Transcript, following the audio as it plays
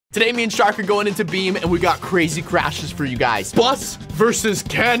Today, me and Shark are going into Beam, and we got crazy crashes for you guys. Bus versus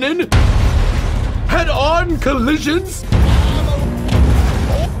cannon. Head-on collisions.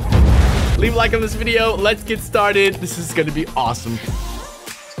 Leave a like on this video. Let's get started. This is gonna be awesome.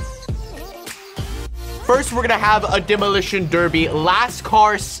 First, we're gonna have a demolition derby. Last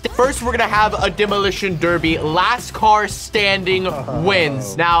car standing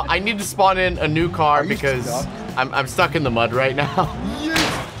wins. Now, I need to spawn in a new car because I'm stuck in the mud right now.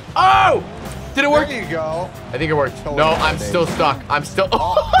 Oh! Did it work? There you go. I think it worked. Totally no, I'm still stuck. I'm still.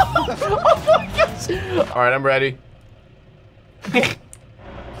 Oh my gosh. All right, I'm ready.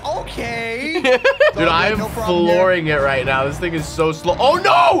 Okay. Dude, I am flooring it right now. This thing is so slow. Oh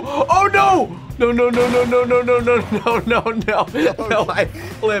no! Oh no! No, no, no, no, no, no, no, no, no, no, no. No, I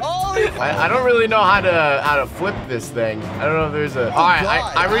flipped. I don't really know how to flip this thing. I don't know if there's a. All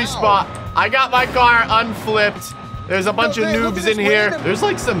right, I respawn. I got my car unflipped. There's a bunch of noobs in here. There's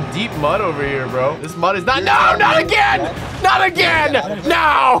like some deep mud over here, bro. This mud is not. No, not again! Not again!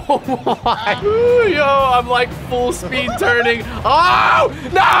 No! Ooh, yo, I'm like full speed turning. Oh!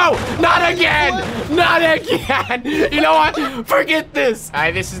 No! Not again! Not again! You know what? Forget this. All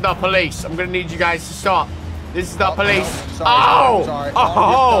right, this is the police. I'm gonna need you guys to stop. This is the police. Oh!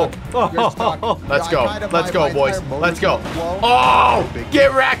 Oh! Let's go. Let's go, boys. Let's go. Oh!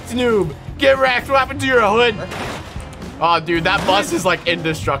 Get wrecked, noob. Get wrecked. What happened to your hood? Oh, dude, that bus is like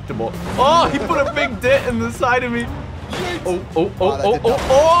indestructible. Oh, he put a big dent in the side of me. Oh, oh, oh, oh,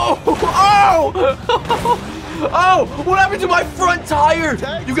 oh, oh, oh! Oh, what happened to my front tire?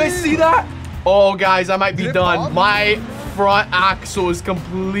 You guys see that? Oh, guys, I might be done. My front axle is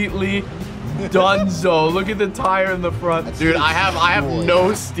completely donezo. Look at the tire in the front. Dude, I have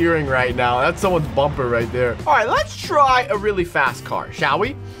no steering right now. That's someone's bumper right there. All right, let's try a really fast car, shall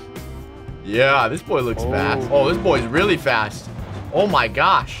we? Yeah, this boy looks fast. Oh, this boy's really fast. Oh my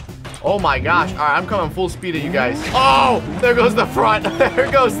gosh. Oh my gosh. All right, I'm coming full speed at you guys. Oh, there goes the front. There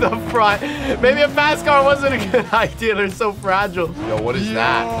goes the front. Maybe a fast car wasn't a good idea. They're so fragile. Yo, what is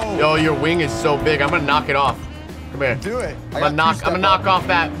that? Yo, your wing is so big. I'm gonna knock it off. Come here. Do it. I'm gonna knock off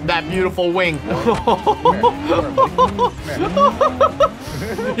that beautiful wing.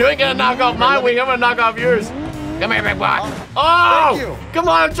 You ain't gonna knock off my wing. I'm gonna knock off yours. Come here, big boy. Oh, come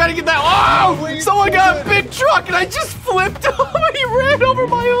on, I'm trying to get that. Oh, someone got a big truck and I just flipped him. He ran over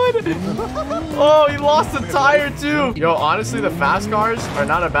my hood. Oh, he lost a tire too. Yo, honestly, the fast cars are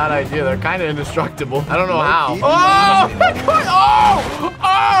not a bad idea. They're kind of indestructible. I don't know how.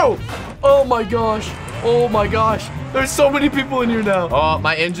 Oh, oh my gosh. Oh my gosh. There's so many people in here now. Oh,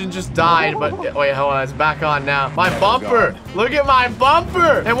 my engine just died, but wait, hold on, it's back on now. My bumper. Look at my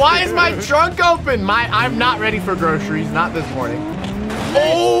bumper. And why is my trunk open? I'm not ready for groceries, not this morning.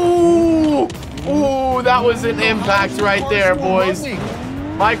 Oh, oh, that was an impact right there, boys.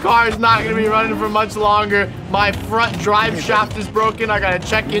 My car is not gonna be running for much longer. My front drive shaft is broken. I got a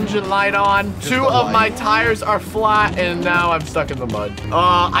check engine light on. 2 of my tires are flat, and now I'm stuck in the mud.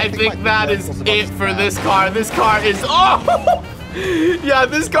 I think that is it for this car. This car is, oh! Yeah,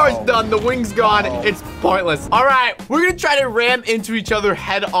 this car's done. The wing's gone. It's pointless. All right, we're gonna try to ram into each other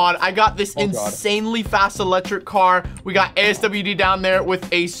head on. I got this insanely fast electric car. We got ASWD down there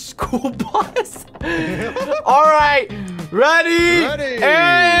with a school bus. All right, ready,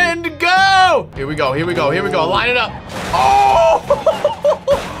 and go. Here we go, here we go, here we go. Line it up. Oh!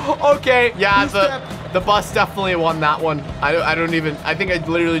 Okay, yeah, the bus definitely won that one. I think I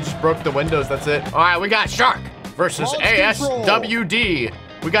literally just broke the windows. That's it. All right, we got Shark versus ASWD.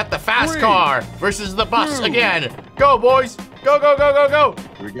 We got the fast car versus the bus again. Go, boys. Go, go, go, go, go.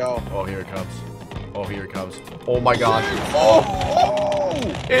 Here we go. Oh, here it comes. Oh, here it comes. Oh, my gosh. Oh!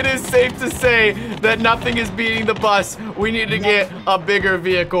 It is safe to say that nothing is beating the bus. We need to get a bigger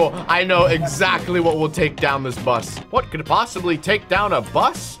vehicle. I know exactly what will take down this bus. What could possibly take down a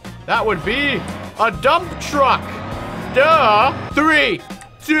bus? That would be a dump truck. Duh. 3,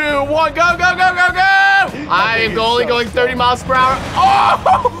 2, 1, go, go, go, go, go! I am only going 30 miles per hour.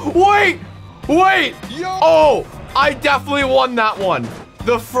 Oh, wait, wait. Oh, I definitely won that one.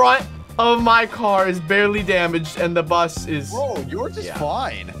 The front of my car is barely damaged, and the bus is. Bro, you're just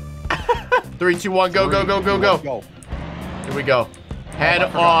fine. 3, 2, 1, go, go, go, go, go. Here we go. Head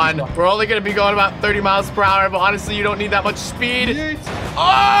on. We're only gonna be going about 30 miles per hour, but honestly, you don't need that much speed.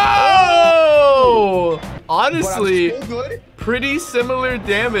 Oh! Honestly, pretty similar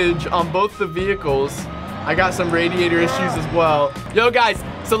damage on both the vehicles. I got some radiator issues as well. Yo, guys,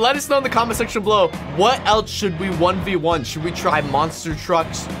 So let us know in the comment section below, what else should we 1v1? Should we try monster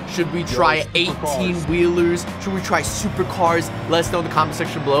trucks? Should we try 18-wheelers? Should we try supercars? Let us know in the comment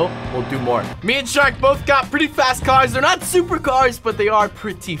section below. We'll do more. Me and Shark both got pretty fast cars. They're not supercars, but they are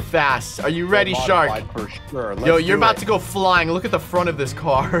pretty fast. Are you ready, Shark? For sure. Yo, you're about to go flying. Look at the front of this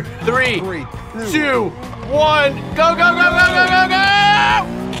car. 3, 2, 1. Go, go, go, go, go, go, go!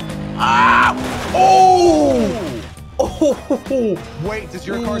 Ah! Oh! Oh! Wait, does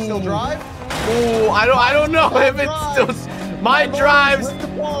your car still drive? Oh, I don't know if it's still. Mine drives.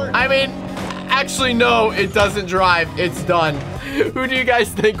 I mean, actually, no, it doesn't drive. It's done. Who do you guys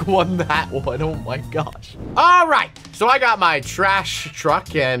think won that one? Oh my gosh. All right. So I got my trash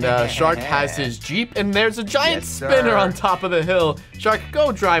truck, and Shark has his Jeep, and there's a giant spinner on top of the hill. Shark,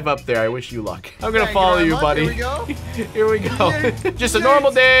 go drive up there. I wish you luck. I'm gonna follow you, buddy. Here we go. Here we go. Just a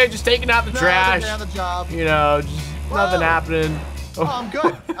normal day, just taking out the trash. You know, just nothing happening. Oh, I'm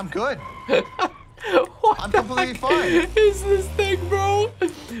good. I'm good. I'm completely fine. Is this thing, bro?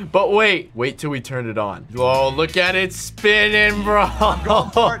 But wait till we turn it on. Oh, look at it spinning, bro. I'm going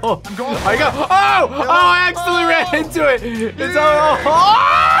for it. I'm going for it. Oh, I accidentally ran into it. It's oh,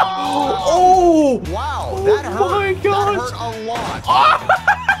 wow, that hurt. Oh my gosh. That hurt a lot.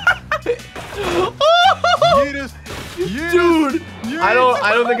 Dude, I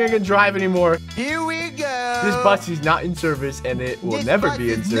don't think I can drive anymore. Here we go. This bus is not in service, and it will never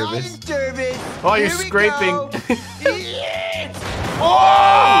be in service. Oh, you're scraping.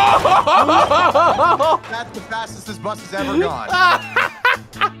 Oh! That's the fastest this bus has ever gone.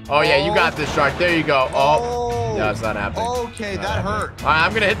 Oh yeah, you got this, Shark. There you go. Oh, no, it's not happening. Okay, that hurt. All right,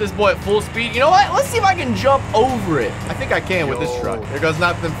 I'm gonna hit this boy at full speed. You know what? Let's see if I can jump over it. I think I can with this truck. There goes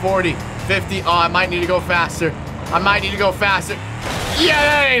nothing. 40, 50. Oh, I might need to go faster. Yeah,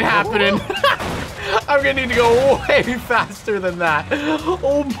 that ain't happening. I'm gonna need to go way faster than that.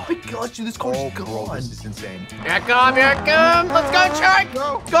 Oh my gosh, dude, this car's gone. Bro, this is insane. Here it comes, here it comes. Let's go, Shark.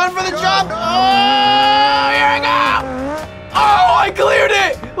 Going for the jump. Oh, here I go. Oh, I cleared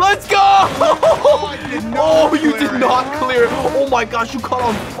it. Let's go. Oh, you did not clear it. Oh my gosh, you caught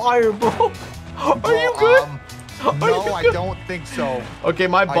on fire, bro. Are you good? No, I don't think so. Okay,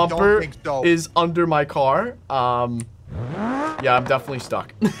 my bumper is under my car. Yeah, I'm definitely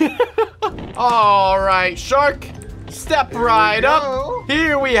stuck. All right, Shark, step right up.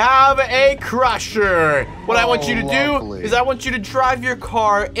 Here we have a crusher. What I want you to do is I want you to drive your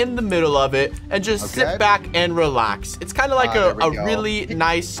car in the middle of it and just sit back and relax. It's kind of like a really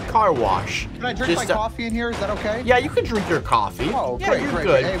nice car wash. Can I drink my coffee in here? Is that okay? Yeah, you can drink your coffee. Oh, yeah, great, you're great.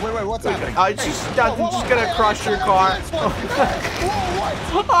 good. Hey, wait, what's happening? I'm just gonna crush your car.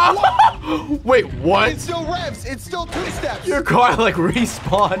 Wait, what? It still revs. It's still 2 steps. Your car like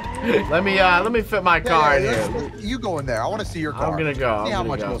respawned. Let me fit my car in here. You go in there. I want to see your car. I'm gonna go. See how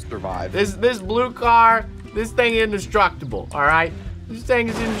much we'll survive. This blue car, this thing is indestructible. All right, this thing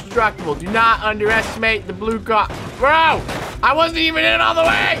is indestructible. Do not underestimate the blue car, bro. I wasn't even in all the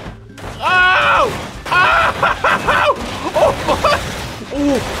way. Oh! Oh!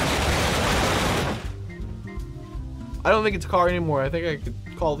 I don't think it's a car anymore. I think I could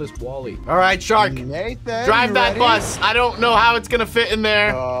call this Wally. All right, Shark. Nathan, drive that bus. I don't know how it's gonna fit in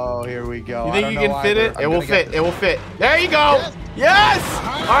there. Oh, here we go. You think you can fit it? It will fit. It will fit. There you go. Yes!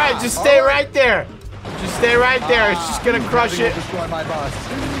 All right, just stay right there. Just stay right there. It's just gonna crush it. Destroy my bus.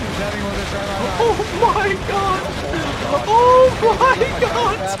 Oh my god. Oh my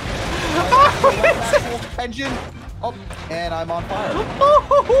god. Engine. Oh, and I'm on fire. Oh,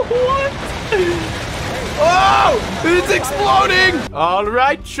 what? Oh, it's exploding! All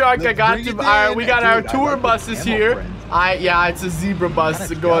right, Shark, I got you. We got our tour buses here. Yeah, it's a zebra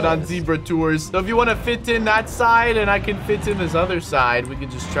bus going on zebra tours. So if you want to fit in that side and I can fit in this other side, we can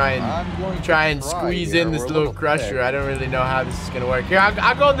just try and squeeze in this little crusher. I don't really know how this is gonna work. Here,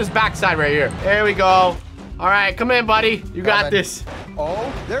 I'll go on this back side right here. There we go. All right, come in, buddy. You got this.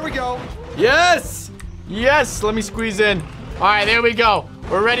 Oh, there we go. Yes! Yes, let me squeeze in. All right, there we go.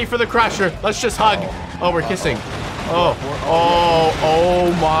 We're ready for the crusher. Let's just hug. Oh, we're kissing. Oh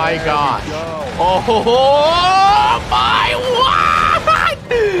my gosh. Oh my, what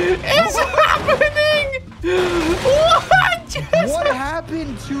is happening? What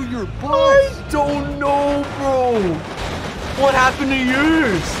happened to your bus? I don't know, bro. What happened to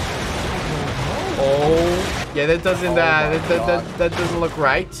yours? Oh Yeah, that doesn't that doesn't look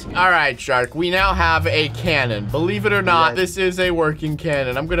right. All right, Shark. We now have a cannon. Believe it or not, this is a working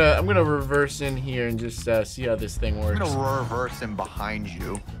cannon. I'm gonna reverse in here and just see how this thing works. I'm gonna reverse in behind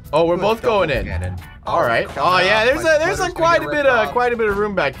you. Oh, we're both going in. Cannon. All right. Oh yeah, there's quite a bit of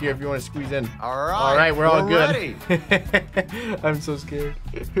room back here if you want to squeeze in. All right. All right, we're all good. Ready. I'm so scared.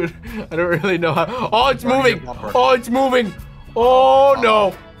 I don't really know how. Oh, it's moving. Oh, it's moving. Oh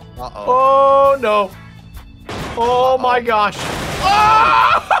no. Oh no. Oh my gosh.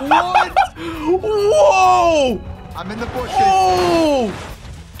 Ah! What? Whoa! I'm in the bushes. Oh!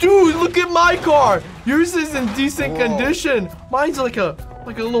 Dude, look at my car. Yours is in decent condition. Mine's like a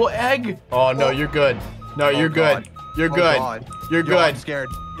little egg. Oh no, you're good. No, you're good. You're good. You're good. I'm scared.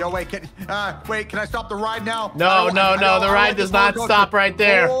 Yo, wait, can I stop the ride now? No, the ride does not stop right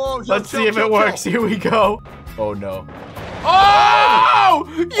there. Let's see if it works. Here we go. Oh no. Oh!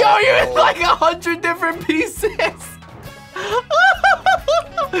 Yo, you're in like 100 different pieces.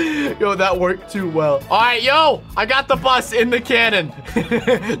 Yo, that worked too well. All right, yo, I got the bus in the cannon.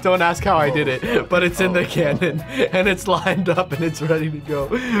 Don't ask how I did it, but it's in the cannon and it's lined up and it's ready to go.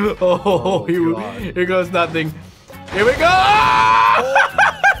 Oh, here goes nothing. Here we go.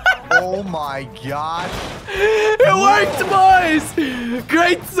 Oh my gosh. It worked, boys.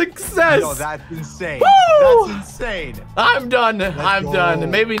 Great success. Yo, that's insane. Woo! That's insane. I'm done. I'm done.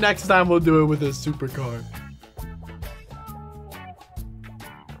 Maybe next time we'll do it with a supercar.